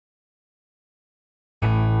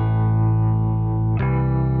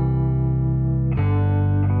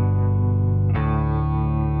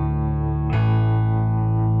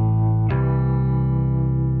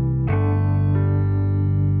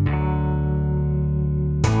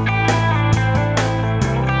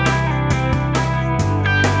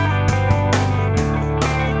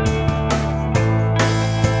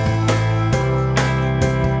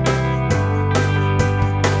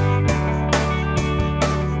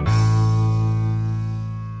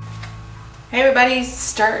Hey everybody,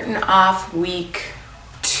 starting off week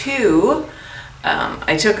 2.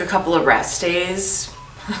 I took a couple of rest days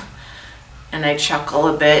and I chuckle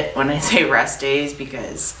a bit when I say rest days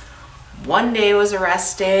because one day was a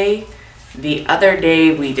rest day, the other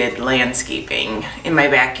day we did landscaping in my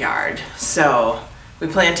backyard. So we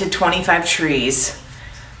planted 25 trees.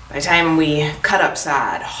 By the time we cut up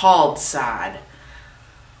sod, hauled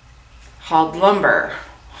lumber,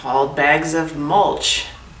 hauled bags of mulch,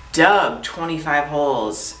 dug 25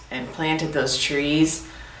 holes and planted those trees,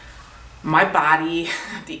 my body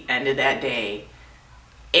at the end of that day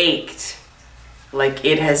ached like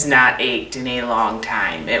it has not ached in a long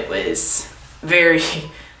time. It was very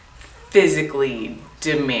physically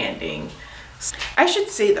demanding. I should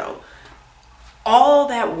say though, all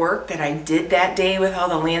that work that I did that day with all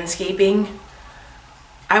the landscaping,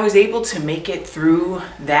 I was able to make it through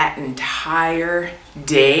that entire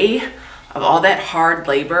day of all that hard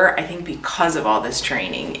labor, I think because of all this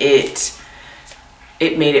training. It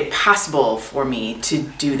made it possible for me to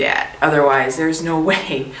do that. Otherwise, there's no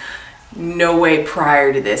way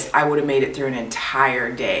prior to this I would have made it through an entire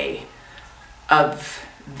day of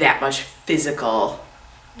that much physical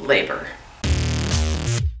labor.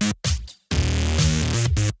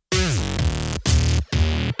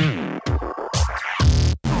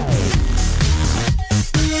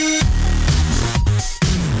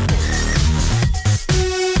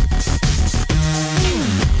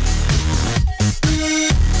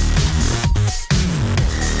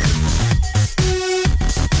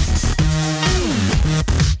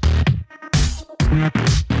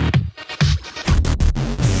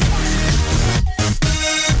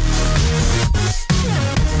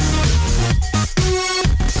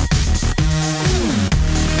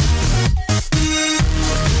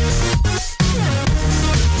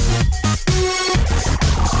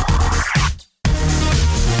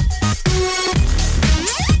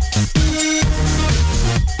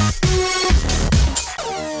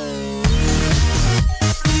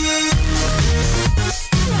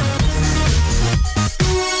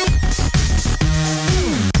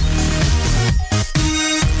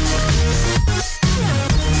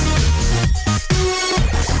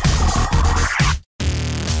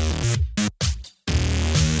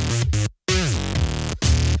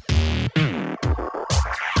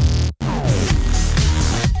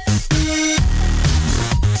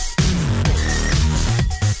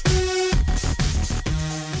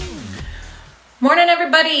 Morning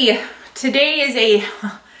everybody! Today is a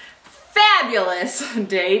fabulous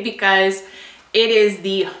day because it is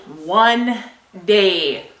the one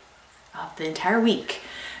day of the entire week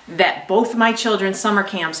that both my children's summer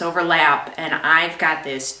camps overlap, and I've got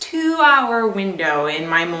this 2-hour window in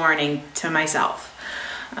my morning to myself.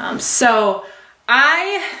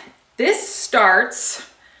 This starts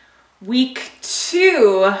week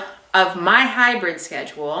 2 of my hybrid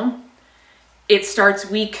schedule. It starts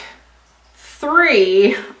week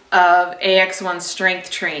 3 of AX-1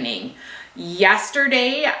 strength training.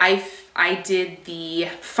 Yesterday, I did the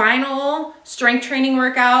final strength training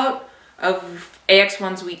workout of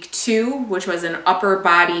AX-1's week 2, which was an upper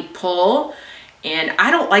body pull. And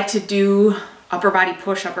I don't like to do upper body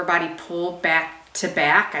push, upper body pull back to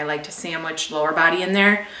back. I like to sandwich lower body in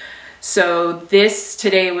there. So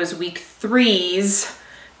today was week 3's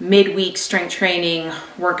midweek strength training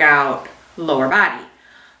workout, lower body.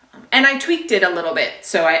 And I tweaked it a little bit,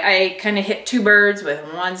 so I kind of hit 2 birds with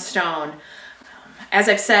 1 stone. As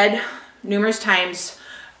I've said numerous times,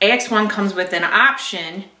 AX-1 comes with an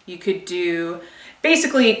option. You could do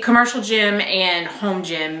basically commercial gym and home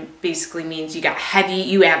gym. Basically means you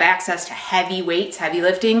have access to heavy weights, heavy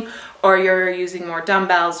lifting, or you're using more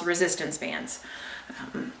dumbbells, resistance bands.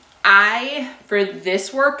 For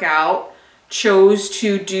this workout, chose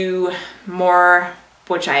to do more,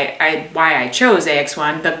 why I chose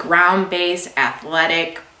AX-1, the ground-based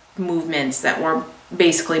athletic movements that were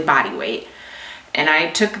basically body weight. And I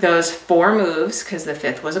took those 4 moves, because the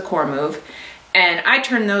 5th was a core move, and I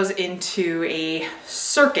turned those into a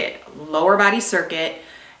circuit, lower body circuit.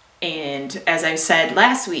 And as I said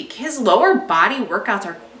last week, his lower body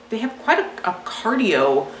workouts they have quite a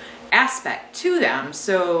cardio aspect to them.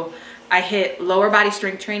 So I hit lower body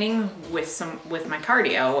strength training with my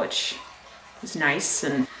cardio, which was nice.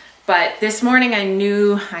 But this morning I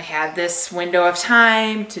knew I had this window of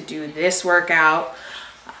time to do this workout.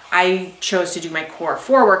 I chose to do my core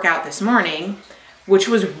 4 workout this morning, which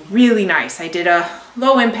was really nice. I did a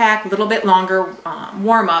low impact, a little bit longer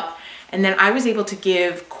warm up, and then I was able to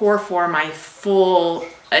give core 4 my full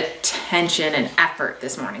attention and effort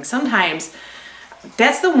this morning. Sometimes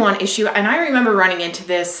that's the one issue. And I remember running into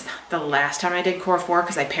this the last time I did Core 4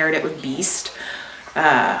 because I paired it with Beast.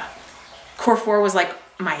 Core 4 was like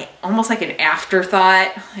almost like an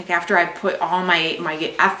afterthought. Like after I put all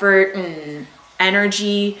my effort and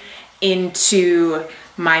energy into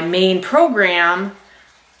my main program,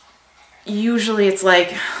 usually it's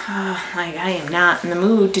like I am not in the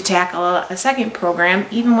mood to tackle a second program,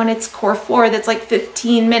 even when it's Core 4 that's like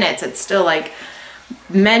 15 minutes. It's still like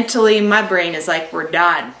mentally my brain is like, we're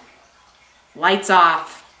done, lights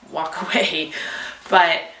off, walk away.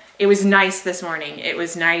 But it was nice this morning. It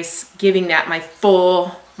was nice giving that my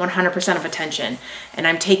full 100% of attention, and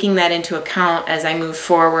I'm taking that into account as I move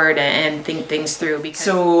forward and think things through.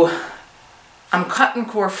 So I'm cutting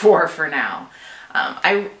Core 4 for now.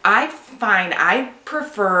 I find I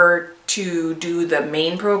prefer to do the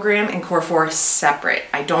main program and Core 4 separate.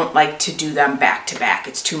 I don't like to do them back to back.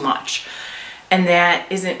 It's too much. And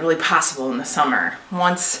that isn't really possible in the summer.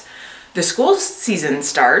 Once the school season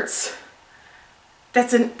starts,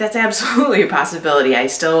 that's absolutely a possibility. I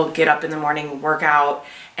still get up in the morning, work out,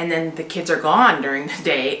 and then the kids are gone during the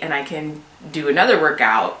day and I can do another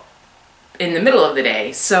workout in the middle of the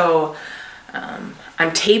day. So I'm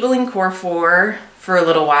tabling Core 4 for a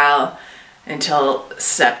little while until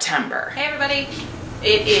September. Hey everybody,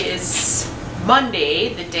 it is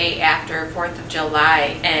Monday, the day after 4th of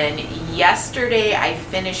July, and yesterday I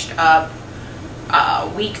finished up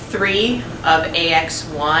week 3 of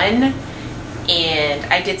AX-1,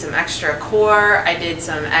 and I did some extra core, I did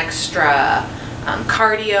some extra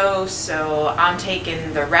cardio, so I'm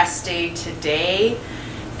taking the rest day today.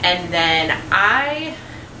 And then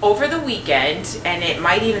over the weekend, and it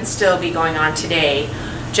might even still be going on today,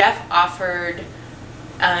 Jeff offered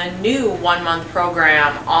a new 1-month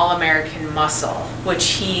program, All-American Muscle, which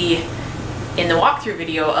he, in the walkthrough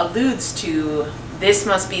video, alludes to. This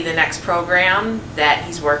must be the next program that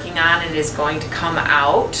he's working on and is going to come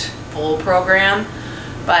out, full program.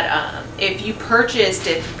 But if you purchase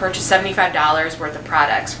 $75 worth of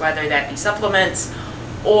products, whether that be supplements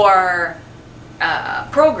or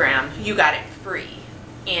program, you got it free.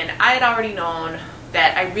 And I had already known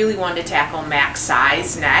that I really wanted to tackle max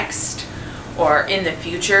size next or in the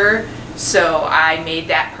future, so I made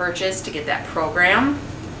that purchase to get that program.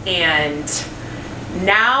 And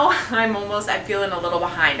now I'm feeling a little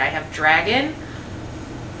behind. I have Dragon,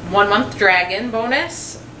 1-month Dragon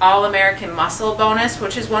bonus, All-American Muscle bonus,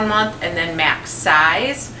 which is 1 month, and then max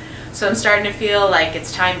size. So I'm starting to feel like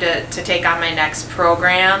it's time to take on my next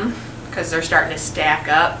program because they're starting to stack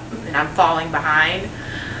up and I'm falling behind.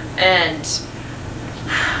 And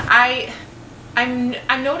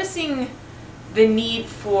I'm noticing the need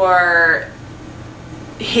for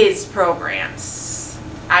his programs.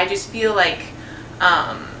 I just feel like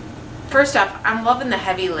first off, I'm loving the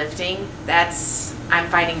heavy lifting. I'm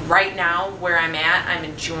finding right now where I'm at. I'm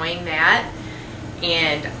enjoying that.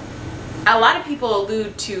 And a lot of people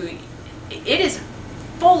allude to it is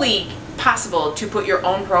fully possible to put your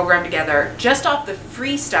own program together just off the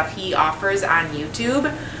free stuff he offers on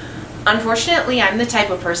YouTube. Unfortunately, I'm the type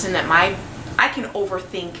of person that I can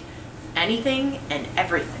overthink anything and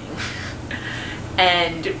everything.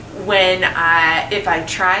 And if I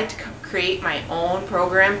tried to create my own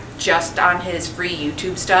program just on his free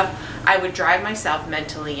YouTube stuff, I would drive myself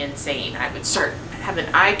mentally insane. I would start having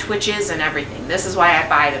eye twitches and everything. This is why I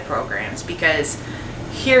buy the programs, because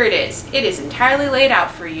here it is. It is entirely laid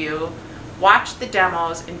out for you. Watch the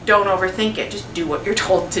demos and don't overthink it. Just do what you're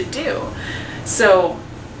told to do. So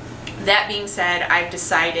that being said, I've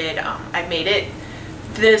decided, I've made it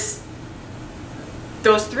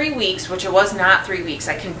those 3 weeks, which it was not 3 weeks,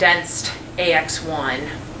 I condensed AX-1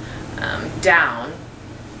 down,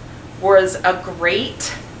 was a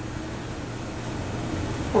great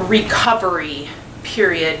recovery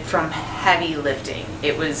period from heavy lifting.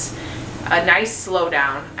 It was a nice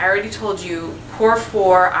slowdown. I already told you Core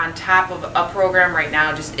 4 on top of a program right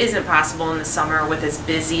now just isn't possible in the summer with as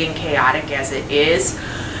busy and chaotic as it is.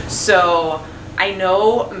 So I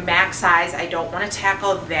know max size, I don't want to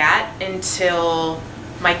tackle that until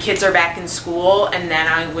my kids are back in school, and then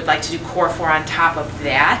I would like to do Core 4 on top of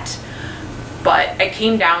that. But I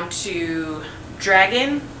came down to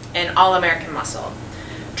Dragon and All-American Muscle.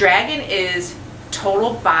 Dragon is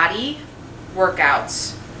total body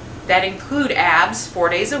workouts that include abs 4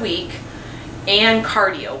 days a week and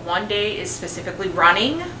cardio. 1 day is specifically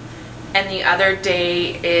running, and the other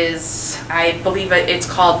day is, I believe it's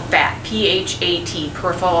called PHAT, P-H-A-T,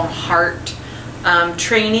 peripheral heart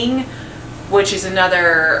training, which is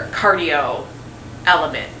another cardio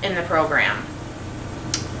element in the program.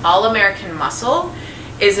 All-American Muscle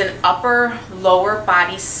is an upper lower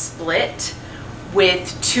body split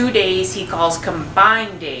with 2 days he calls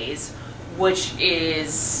combined days, which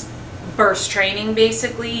is burst training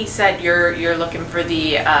basically. He said you're looking for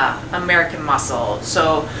the American muscle,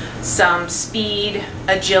 so some speed,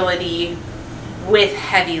 agility with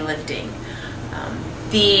heavy lifting.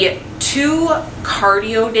 The 2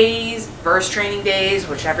 cardio days, burst training days,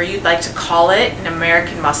 whichever you'd like to call it, in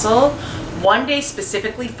American muscle, 1 day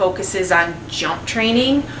specifically focuses on jump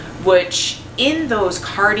training, which in those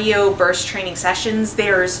cardio burst training sessions,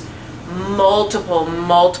 there's multiple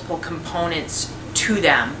components to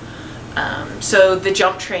them. So the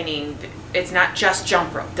jump training, it's not just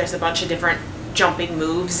jump rope. There's a bunch of different jumping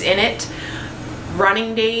moves in it.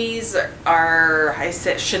 Running days are,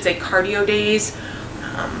 should say cardio days.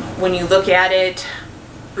 When you look at it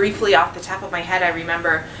briefly off the top of my head, I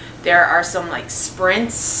remember there are some like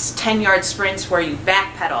sprints, 10-yard sprints where you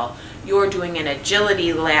backpedal. You're doing an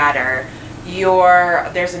agility ladder.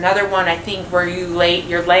 There's another one I think where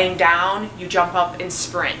you're laying down, you jump up and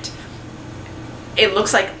sprint. It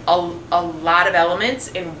looks like a lot of elements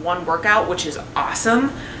in one workout, which is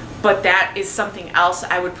awesome, but that is something else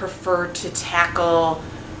I would prefer to tackle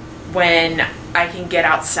when I can get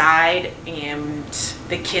outside and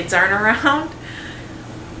the kids aren't around.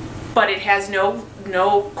 But it has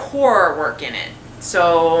no core work in it.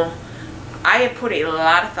 So I have put a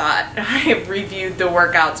lot of thought. I have reviewed the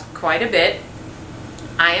workouts quite a bit.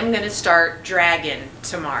 I am going to start Dragon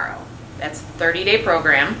tomorrow. That's a 30-day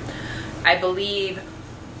program. I believe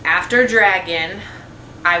after Dragon,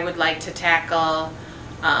 I would like to tackle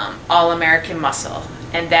All-American Muscle.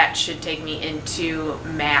 And that should take me into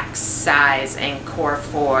max size and core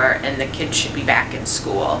 4, and the kids should be back in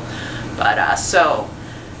school. But so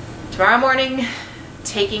tomorrow morning,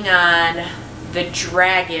 taking on the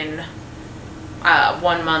Dragon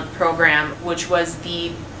 1-month program, which was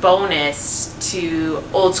the bonus to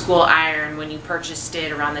Old School Iron when you purchased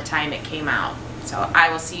it around the time it came out. So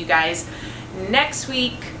I will see you guys next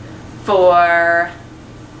week for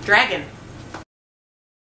Dragon.